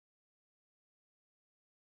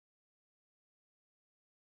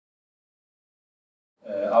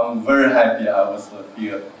I'm very happy I was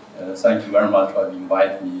here. Thank you very much for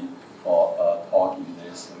inviting me for talk in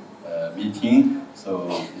this meeting. So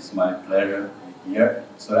it's my pleasure to be here.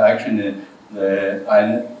 So actually,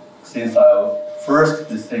 since first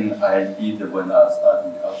thing I did when I started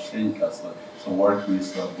in Hongxing, so work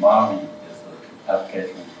with Marvin, this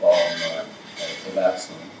application from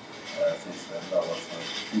ChemAxon. Since I was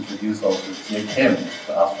introduced also to GChem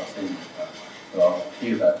to AstraZeneca. So I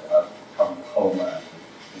feel that I've come home and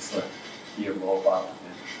just hear more about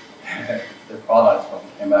the products from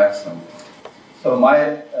ChemAxon. So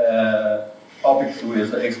my topic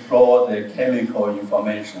is explore the chemical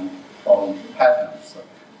information from patents.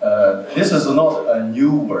 This is not a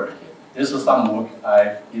new work. This is some work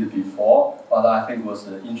I did before, but I think it was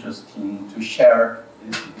interesting to share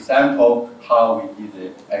this example how we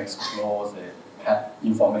did explore the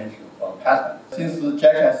information from patents. Since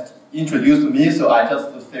Jack has introduced me, so I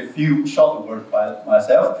just say a few short words by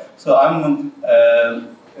myself. So I'm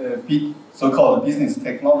so-called business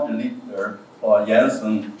technology leader for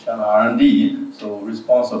Janssen China R&D, so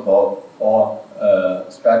responsible for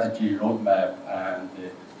strategy, roadmap, and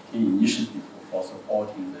key initiative for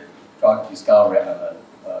supporting the drug discovery and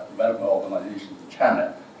development organization in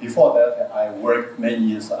China. Before that, I worked many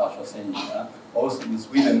years at AstraZeneca, both in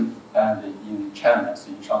Sweden and in China, so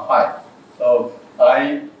in Shanghai. So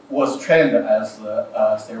I was trained as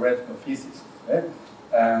a theoretical physicist, right?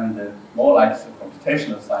 And more like a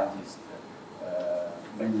computational scientist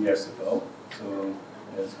many years ago. So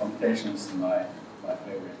yes, computation is my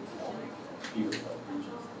favorite field of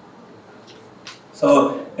interest.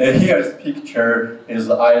 So here's picture is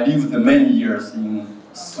I lived many years in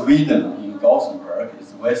Sweden, in Gothenburg.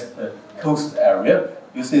 It's west coast area.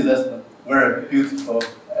 You see this very beautiful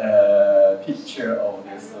picture of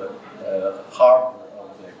this harbor of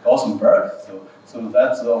the Gothenburg. So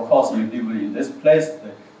that's of course you live in this place.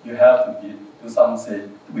 You have to do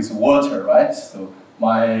something with water, right? So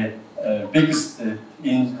my biggest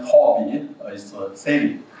hobby is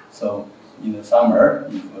sailing. So in the summer,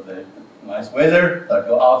 if the nice weather, I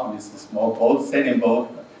go out with a small boat, sailing boat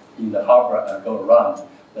in the harbor and go around.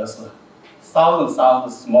 There's thousands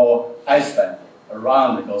of small islands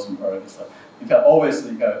around the Gothenburg. So you can always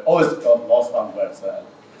get lost somewhere. So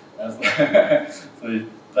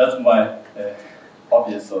that's my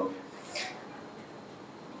hobby.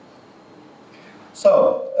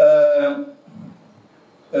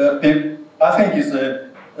 I think it's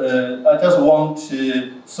I just want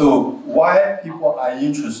to why people are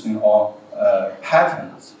interested in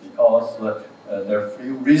patents, because there are a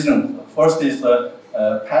few reasons. First is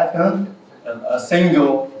patent, a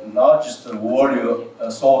single largest volume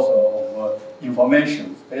source of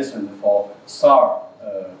information, especially for SAR,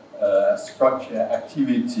 structure,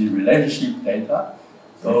 activity, relationship data,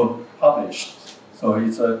 so published. So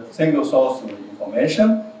it's a single source of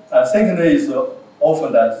information. Secondly is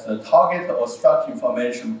often that the target or structure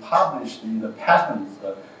information published in the patents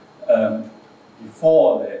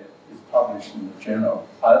before it's published in the journal.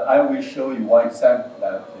 I will show you one example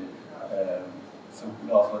that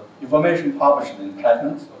information published in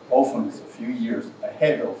patents often is a few years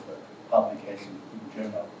ahead of publication in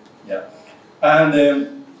journal. Yeah, and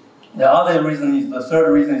the other reason is the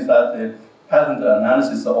third reason is that the patent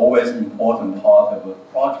analysis is always an important part of a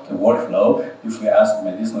project workflow. If we ask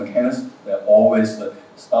medicinal chemists, they always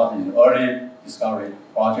start in early discovery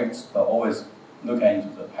projects, but always look into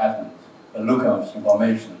the patent, look at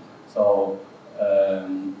information. So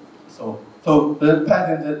the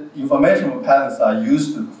patent information of patents are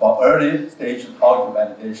used for early stage target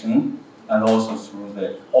validation and also through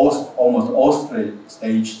the almost all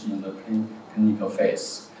stages in the clinical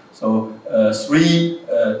phase. So three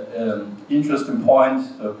interesting points.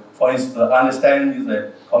 For instance, understanding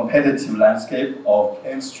the competitive landscape of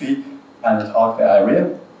chemistry and the target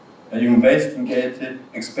area. Investigate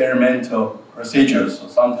experimental procedures. So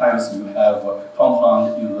sometimes you have a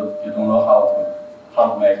compound, you don't know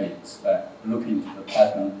how to make it. Look into the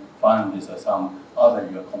patent, find this some other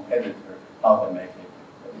your competitor, how to make it.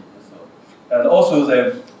 And also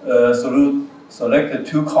they selected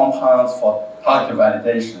two compounds for target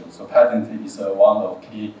validation. So patent is one of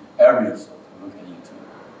key areas to look into.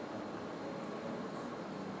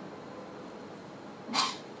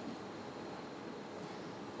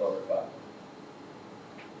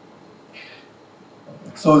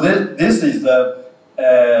 So this is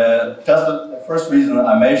just the first reason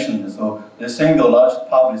I mentioned. So the single large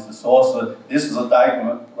published source. This is a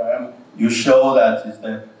diagram. You show that is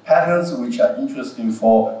the patents which are interesting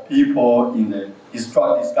for people in the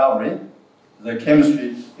drug discovery. The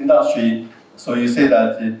chemistry industry So you see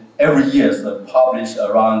that every year publish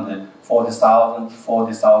around 40,000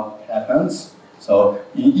 patents. So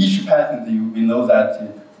in each patent, we know that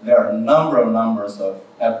there are numbers of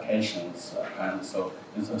applications, and so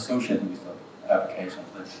it's associated with the applications.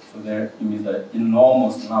 So there is an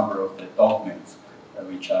enormous number of the documents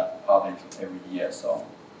which are published every year. So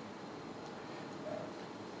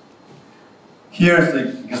here's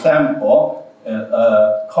the example,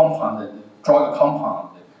 drug compound,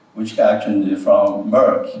 which actually from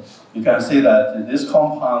Merck. You can see that this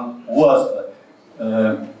compound was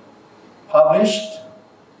published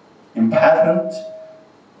in patent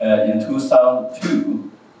in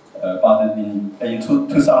 2002, but in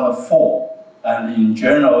 2004, and in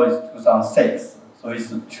journal is 2006. So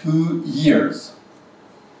it's 2 years,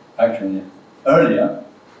 actually earlier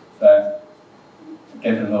than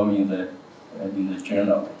get known in the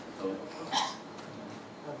journal.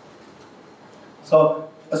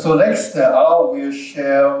 So next, I will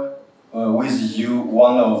share with you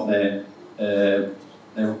one of the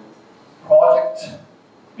projects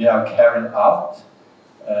we have carried out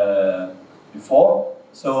before.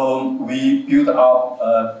 So we built up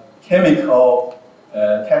a chemical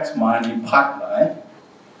text mining pipeline.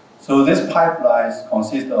 So this pipeline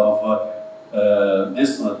consists of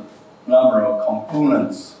this number of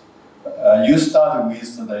components. You start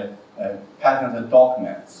with the patent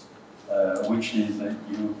documents, which is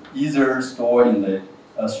you either store in the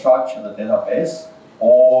structured database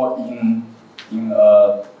or in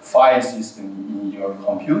a file system in your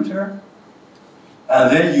computer.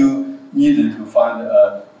 And then you need to find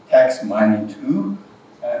a text mining tool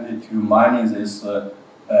and to mine this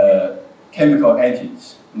chemical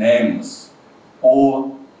entities, names,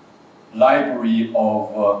 or library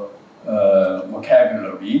of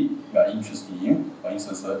vocabulary you are interested in. For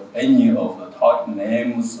instance, any of the target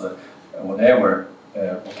names, whatever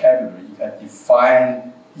vocabulary you can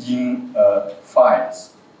define in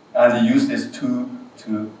files and use this tool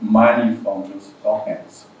to mine from those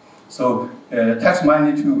documents. So text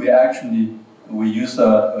mining tool, we use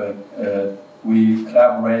we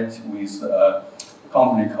collaborate with a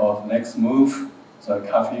company called NextMove, so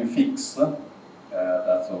Coffee Fix.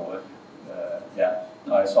 That's all. Yeah,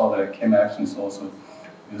 I saw the ChemAxon also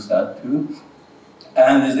use that too.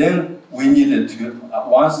 And then we needed to,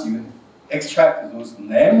 once you extract those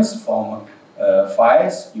names from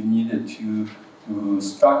files, you needed to do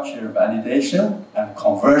structure validation and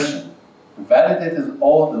conversion. We validated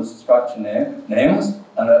all those structure names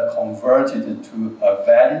and converted it to a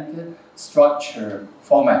valid structure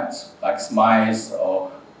format, like SMICE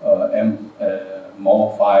or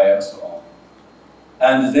MOL files, so on.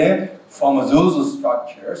 And then from those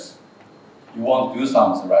structures, you want to do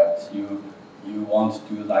something, right? You want to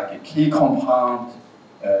do like a key compound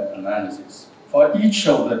analysis. For each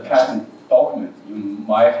of the patent documents, you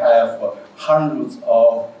might have hundreds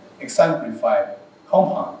of exemplified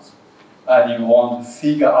compounds, and you want to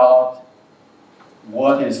figure out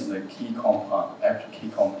what is the key compound, actual key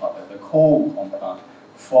compound, the core compound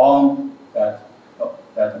from that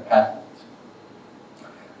patent.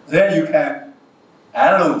 Then you can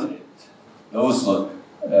annotate those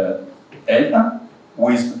data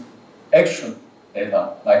with actual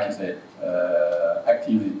data, like the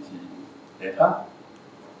activity data,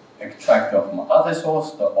 extracted from other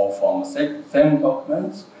sources or from same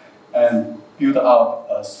documents, and build up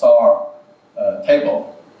a SAR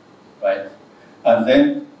table, right? And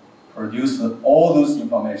then produce all those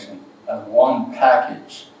information as one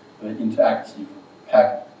package, the interactive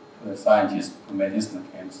pack to the scientists, to medicinal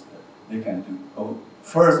chemists. They can go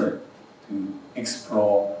further to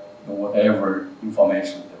explore whatever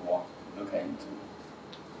information they want to look into.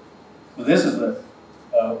 So this is the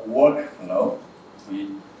workflow we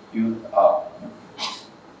built up.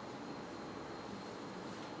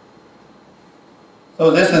 So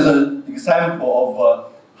this is an example of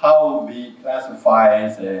how we classify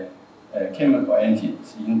the chemical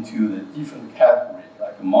entities into the different categories,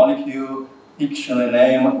 like molecule, dictionary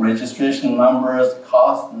name, registration numbers,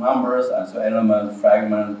 cost numbers, and so element,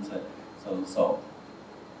 fragment, so.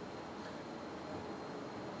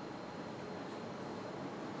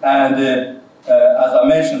 And as I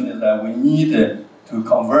mentioned, is that we need to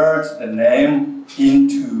convert the name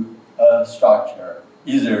into a structure,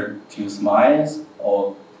 either to SMICE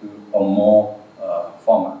or to a more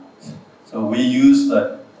format. So we use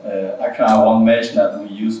actually I want to mention that we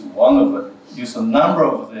use a number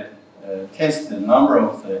of the test the number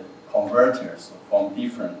of the converters from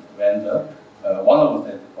different vendors. One of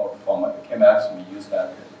the from ChemAxon we use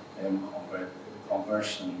that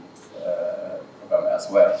conversion program as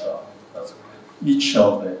well. So that's each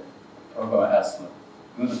of the program has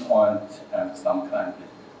good point and some kind of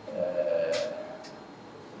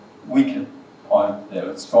weak point,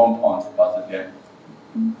 strong point, but they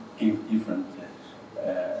give different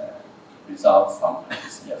results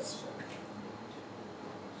sometimes, yes.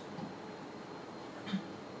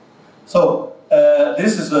 So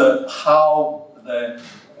this is how the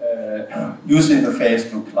user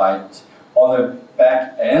interface looks like. On the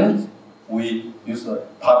back end, we use a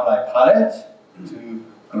pipeline palette to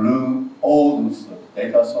glue all those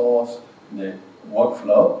data source, the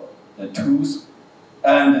workflow, the tools,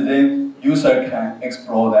 and then user can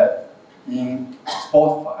explore that in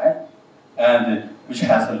Spotify, and which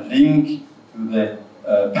has a link to the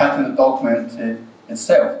patent document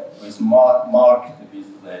itself, with marked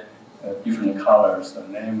with the different colors, the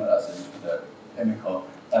name as the chemical,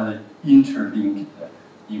 and interlinked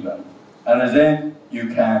event. And then you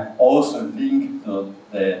can also link the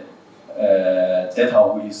data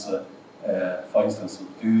with, for instance,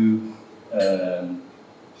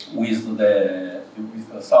 with the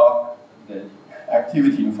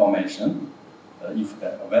activity information, if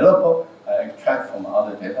they're available, extract from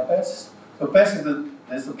other databases. So basically,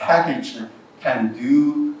 this package can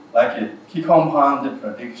do like a key compound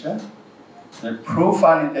prediction, the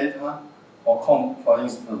profiling data, or for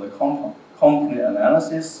instance, the company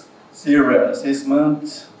analysis, serial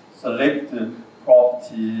assessment, select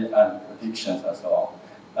property and predictions, and so on,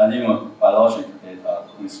 and even biological data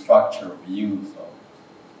with structure view.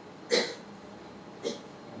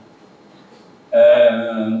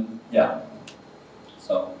 Yeah.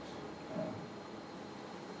 So.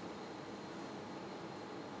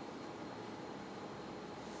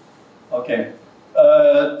 Okay.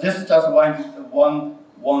 This just want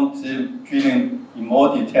to drill in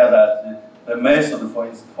more detail that the method, for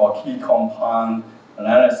instance, for key compound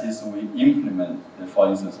analysis we implement, for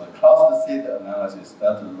instance, a cluster seed analysis.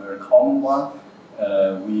 That's a very common one.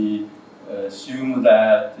 We assume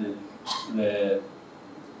that the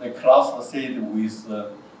cluster seed with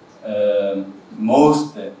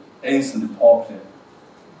most density population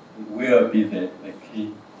will be the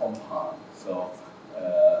key compound. So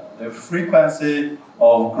the frequency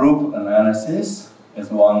of group analysis is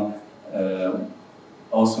one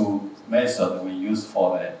also method we use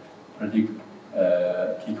for the predict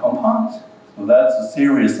key compounds. So that's a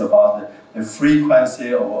series about the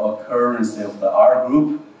frequency of occurrence of the R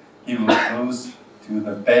group given close to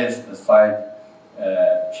the base side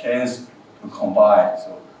chance to combine.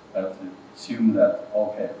 So let's assume that,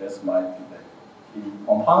 okay, this might be the key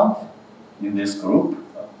compound in this group.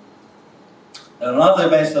 Another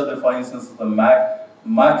method, for instance, the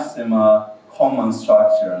maximum common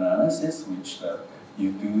structure analysis, which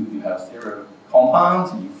you have several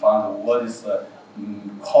compounds, you find what is the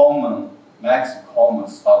max common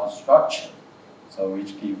substructure. So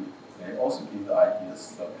they also give the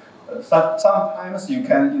ideas. So, sometimes you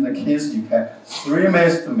can, in the case, you can 3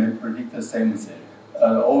 methods may predict the same thing.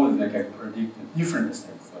 Always they can predict different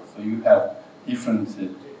things. So you have different,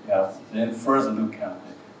 then further look at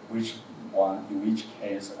which one, in which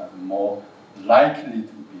case, are more likely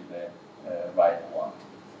to be the right one.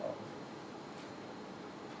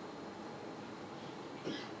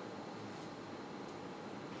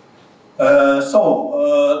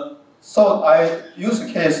 So I use a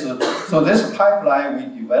case. So this pipeline we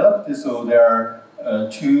developed. So there are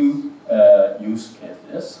 2 use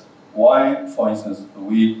cases. One, for instance,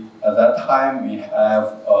 at that time we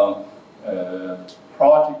have a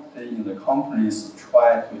project in the companies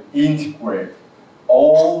try to integrate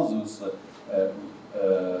all those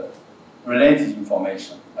related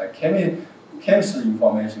information, like chemistry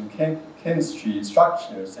information, chemistry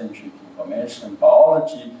structure-centric information,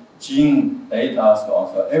 biology, gene data, so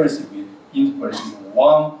on. So everything we integrate in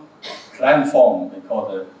one platform we call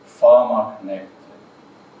the Pharma Connect.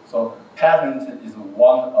 So patent is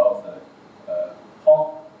one of the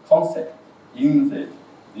concepts in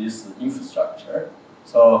this infrastructure.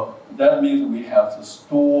 So that means we have to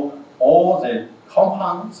store all the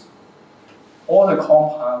compounds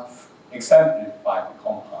exemplified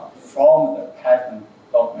compounds from the patent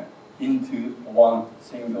document into one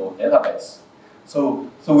single database. So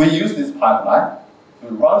we use this pipeline to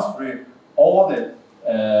run through all the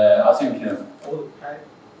all the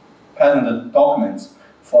patent documents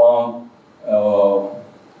from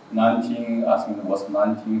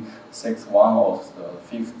 1961 or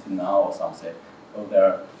 50 now or something. So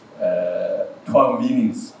there are 12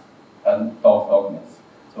 meanings and documents.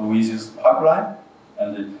 So we use pipeline,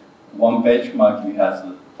 and one benchmark we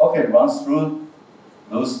have runs through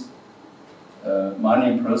those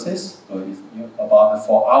mining process. So it's about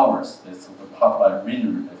 4 hours. It's the pipeline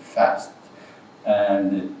really fast,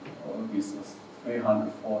 and with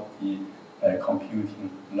 340 computing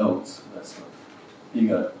nodes. That's a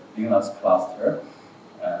bigger Linux cluster.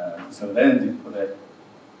 So then they put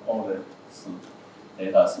all the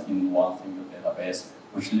data in one single database,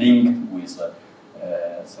 which linked with, so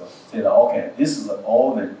say that, okay, this is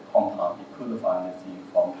all the compound you could find anything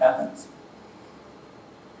from patents.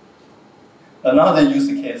 Another use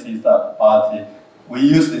case is that, but we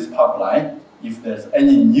use this pipeline. If there's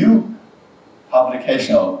any new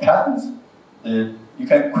publication of patents, you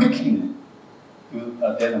can quickly do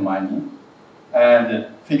data mining and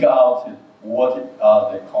figure out what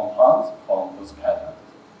are the compounds from those patents.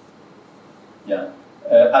 Yeah.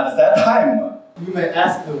 At that time, you may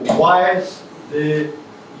ask why they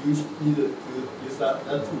need to use that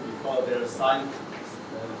tool, because they're science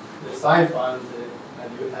funds,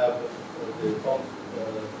 and you have the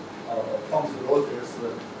Thomson Reuters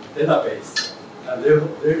database, and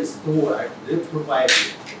they store, they provide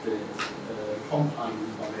the compound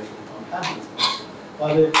information from patents.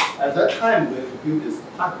 But at that time, when we build this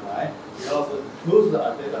pipeline, we also close the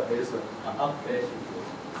database and update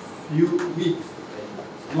a few weeks later.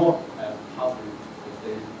 It's not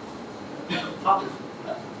public,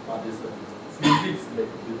 but it's a few weeks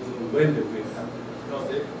later. We don't know when they will happen, because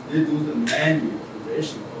they do the manual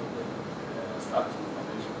curation of the structural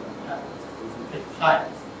information from patents. So it will take time.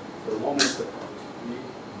 So almost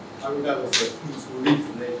I remember it was 2 weeks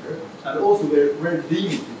later, and also we're very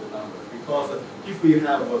limited the number, because if we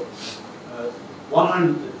have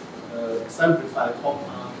 100 simplified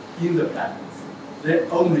compounds in the patents, they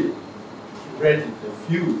only curated a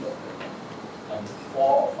few of them, like 4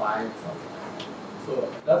 or 5, something like that. So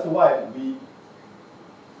that's why we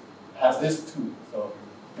have this tool, so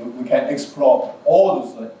we can explore all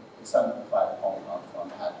those simplified compounds from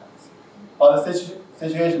patents. But the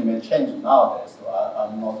situation may change nowadays, so I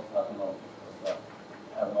don't know, because I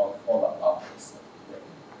have not followed up this.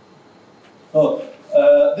 So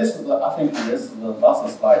this is, I think this is the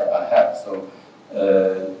last slide I have. So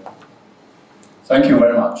thank you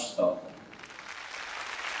very much. So.